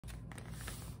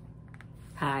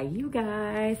Hi, you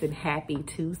guys, and happy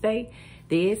Tuesday.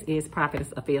 This is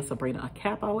Prophetess Sabrina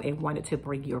Capo, and wanted to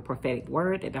bring you a prophetic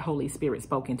word that the Holy Spirit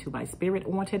spoke into my spirit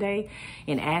on today.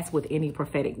 And as with any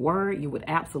prophetic word, you would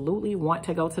absolutely want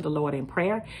to go to the Lord in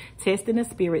prayer, testing the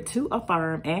spirit to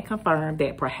affirm and confirm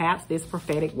that perhaps this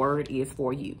prophetic word is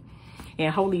for you.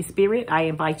 And Holy Spirit, I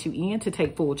invite you in to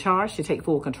take full charge, to take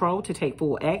full control, to take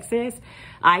full access.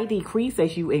 I decrease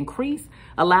as you increase.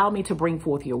 Allow me to bring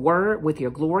forth your word with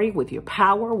your glory, with your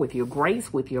power, with your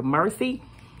grace, with your mercy,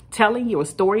 telling your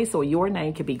story so your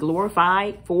name can be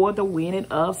glorified for the winning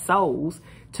of souls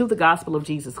to the gospel of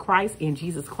Jesus Christ. In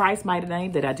Jesus Christ's mighty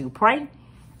name that I do pray.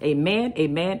 Amen,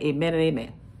 amen, amen, and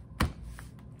amen.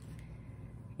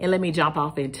 And let me jump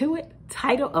off into it.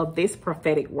 Title of this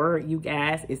prophetic word, you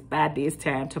guys, is By This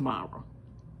Time Tomorrow.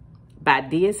 By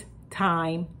this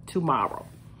time tomorrow.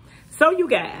 So you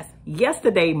guys,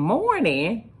 yesterday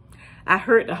morning, I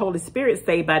heard the Holy Spirit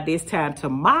say by this time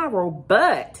tomorrow,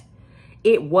 but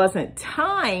it wasn't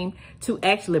time to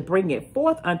actually bring it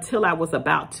forth until I was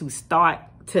about to start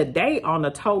today on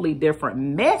a totally different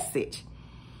message.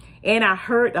 And I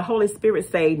heard the Holy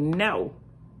Spirit say, no,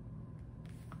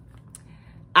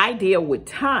 I deal with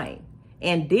time.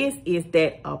 And this is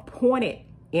that appointed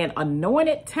and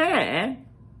anointed time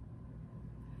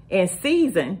and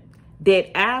season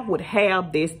that I would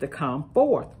have this to come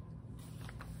forth.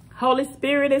 Holy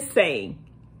Spirit is saying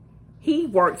he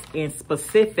works in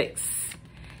specifics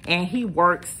and he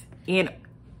works in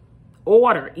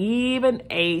order, even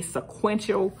a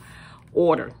sequential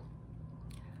order.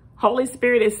 Holy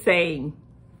Spirit is saying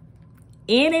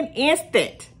in an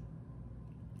instant,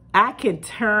 I can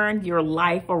turn your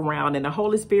life around. And the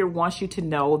Holy Spirit wants you to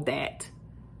know that.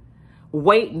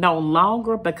 Wait no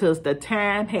longer, because the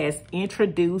time has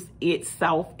introduced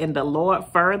itself. And the Lord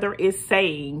further is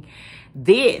saying,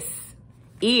 this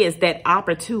is that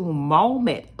opportune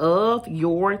moment of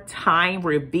your time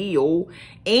reveal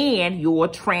and your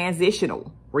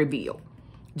transitional reveal.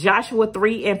 Joshua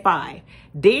 3:5.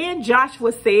 Then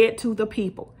Joshua said to the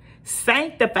people,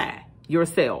 sanctify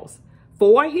yourselves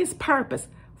for his purpose.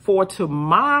 For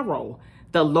tomorrow,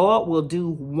 the Lord will do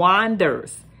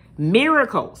wonders,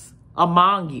 miracles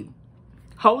among you.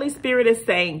 Holy Spirit is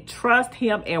saying, trust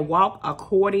him and walk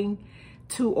according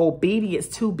to obedience,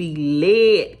 to be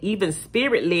led, even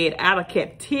spirit led, out of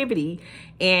captivity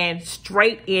and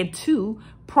straight into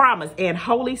promise. And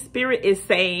Holy Spirit is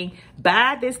saying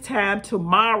by this time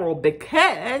tomorrow,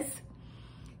 because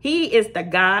he is the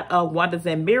God of wonders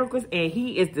and miracles, and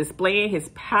he is displaying his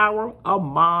power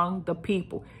among the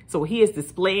people. So he is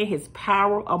displaying his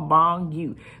power among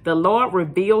you. The Lord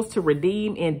reveals to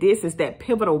redeem, and this is that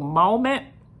pivotal moment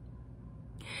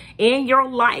in your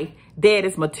life that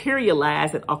is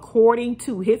materializing according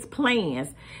to his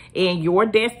plans and your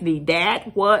destiny.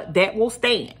 That will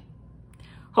stand.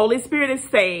 Holy Spirit is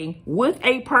saying with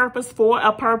a purpose, for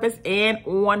a purpose, and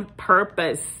on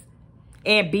purpose.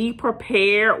 And be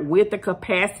prepared with the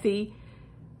capacity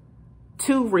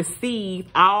to receive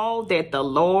all that the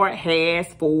Lord has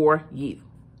for you.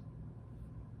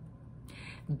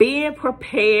 Being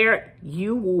prepared,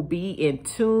 you will be in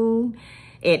tune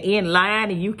and in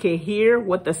line, and you can hear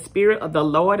what the Spirit of the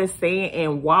Lord is saying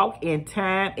and walk in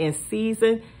time and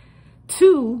season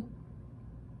to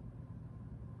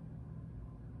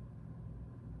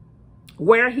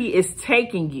where he is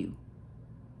taking you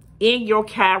in your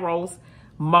Kairos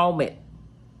moment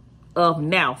of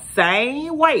now.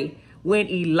 Same way when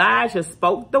Elijah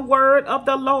spoke the word of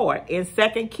the Lord in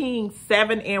 2 Kings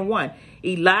 7:1,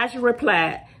 Elijah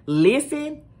replied,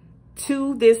 listen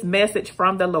to this message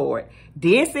from the Lord.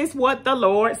 This is what the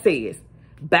Lord says.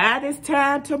 By this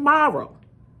time tomorrow,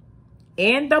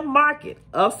 in the market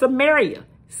of Samaria,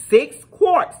 6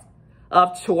 quarts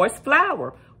of choice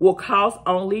flour will cost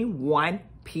only 1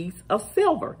 piece of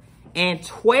silver, and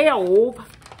 12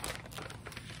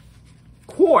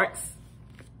 quarts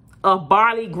of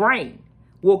barley grain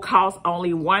will cost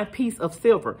only 1 piece of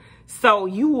silver. So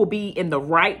you will be in the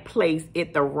right place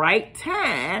at the right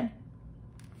time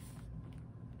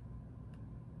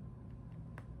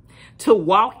to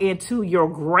walk into your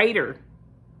greater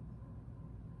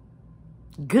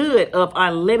good of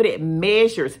unlimited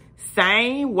measures.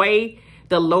 Same way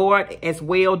the Lord as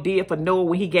well did for Noah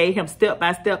when he gave him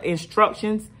step-by-step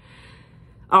instructions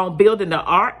on building the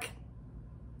ark.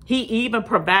 He even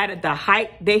provided the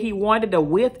height that he wanted, the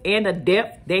width and the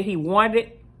depth that he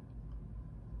wanted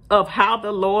of how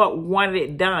the Lord wanted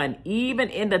it done, even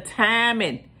in the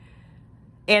timing.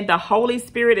 And the Holy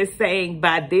Spirit is saying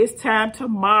by this time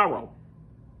tomorrow,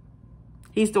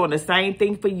 he's doing the same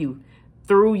thing for you.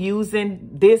 through using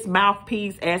this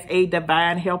mouthpiece as a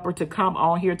divine helper to come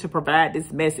on here to provide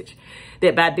this message,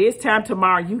 that by this time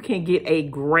tomorrow, you can get a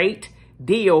great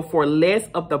deal for less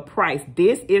of the price.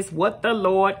 This is what the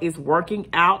Lord is working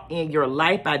out in your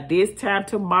life. By this time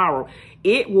tomorrow,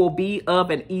 it will be of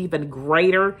an even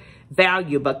greater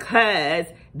value, because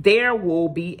there will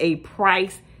be a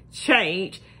price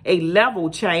change, a level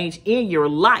change in your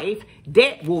life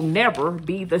that will never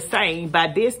be the same. By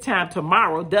this time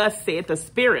tomorrow, thus saith the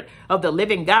Spirit of the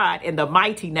living God, in the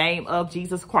mighty name of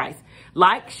Jesus Christ.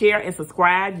 Like, share, and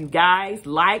subscribe, you guys.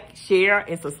 Like, share,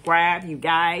 and subscribe, you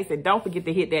guys. And don't forget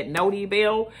to hit that noti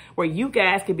bell where you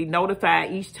guys can be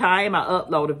notified each time I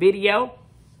upload a video.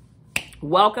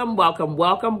 Welcome, welcome,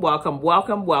 welcome, welcome,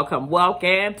 welcome, welcome,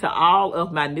 welcome to all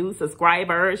of my new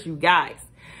subscribers, you guys.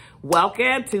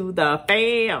 Welcome to the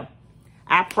fam.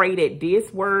 I pray that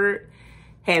this word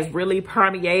has really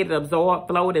permeated, absorbed,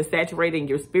 flowed, and saturated in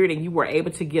your spirit, and you were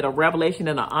able to get a revelation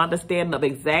and an understanding of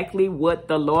exactly what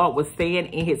the Lord was saying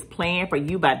in his plan for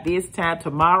you. By this time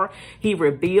tomorrow, he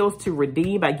reveals to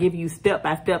redeem by giving you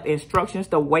step-by-step instructions,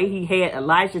 the way he had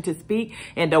Elijah to speak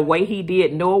and the way he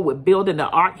did Noah with building the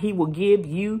ark. He will give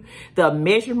you the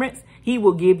measurements. He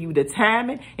will give you the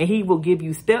timing, and he will give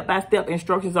you step-by-step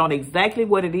instructions on exactly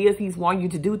what it is he's wanting you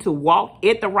to do to walk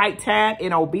at the right time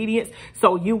in obedience,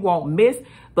 so you won't miss,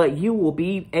 but you will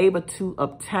be able to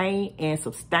obtain and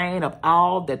sustain of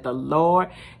all that the Lord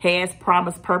has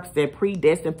promised, purposed, and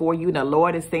predestined for you. And the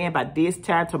Lord is saying, by this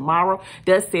time tomorrow,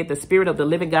 thus saith the Spirit of the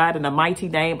living God, in the mighty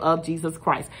name of Jesus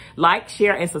Christ. Like,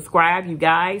 share, and subscribe, you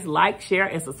guys. Like, share,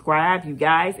 and subscribe, you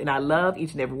guys. And I love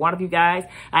each and every one of you guys.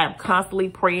 I am constantly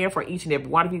praying for each and every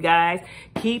one of you guys.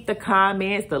 Keep the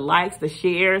comments, the likes, the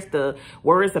shares, the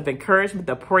words of encouragement,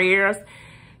 the prayers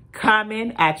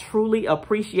coming. I truly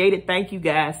appreciate it. Thank you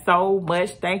guys so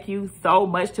much. Thank you so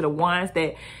much to the ones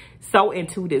that sow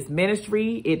into this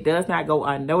ministry. It does not go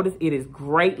unnoticed. It is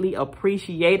greatly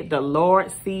appreciated. The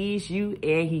Lord sees you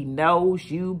and he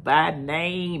knows you by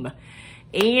name.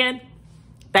 And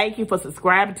thank you for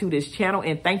subscribing to this channel,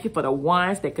 and thank you for the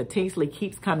ones that continuously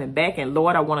keeps coming back. And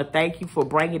Lord, I want to thank you for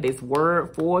bringing this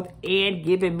word forth and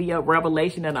giving me a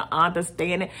revelation and an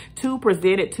understanding to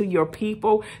present it to your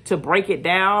people, to break it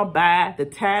down by the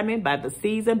timing, by the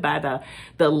season, by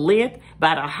the length,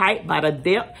 by the height, by the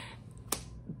depth,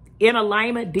 in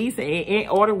alignment, decent, and in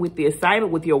order with the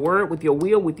assignment, with your word, with your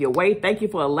will, with your way. Thank you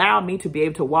for allowing me to be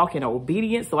able to walk in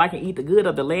obedience so I can eat the good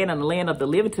of the land and the land of the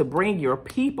living, to bring your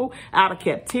people out of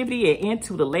captivity and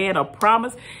into the land of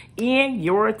promise in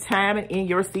your time and in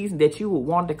your season, that you will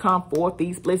want to come forth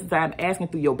these blessings. I am asking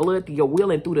through your blood, through your will,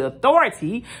 and through the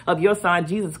authority of your son,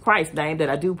 Jesus Christ's name, that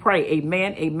I do pray.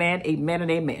 Amen, amen, amen,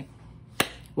 and amen.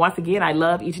 Once again, I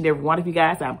love each and every one of you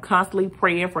guys. I'm constantly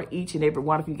praying for each and every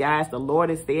one of you guys. The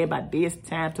Lord is saying, by this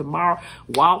time tomorrow,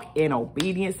 walk in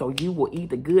obedience so you will eat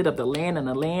the good of the land and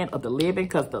the land of the living.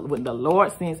 Because when the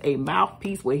Lord sends a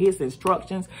mouthpiece with his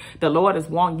instructions, the Lord is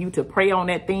wanting you to pray on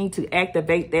that thing to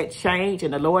activate that change.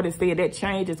 And the Lord is saying that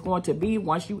change is going to be,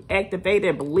 once you activate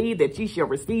and believe, that you shall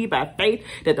receive by faith,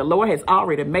 that the Lord has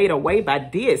already made a way. By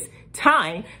this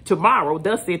time tomorrow,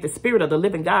 thus saith the Spirit of the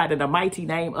living God, in the mighty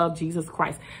name of Jesus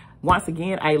Christ. Once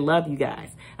again, I love you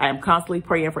guys. I am constantly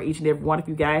praying for each and every one of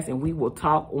you guys, and we will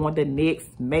talk on the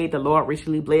next. May the Lord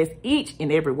richly bless each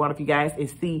and every one of you guys, and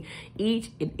see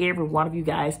each and every one of you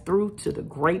guys through to the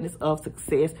greatness of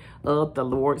success of the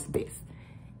Lord's best.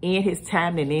 In his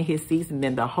time and in his season,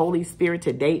 and the Holy Spirit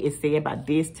today is saying, by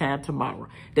this time tomorrow,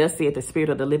 thus saith the Spirit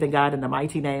of the living God, in the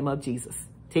mighty name of Jesus.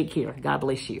 Take care. God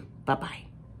bless you. Bye-bye.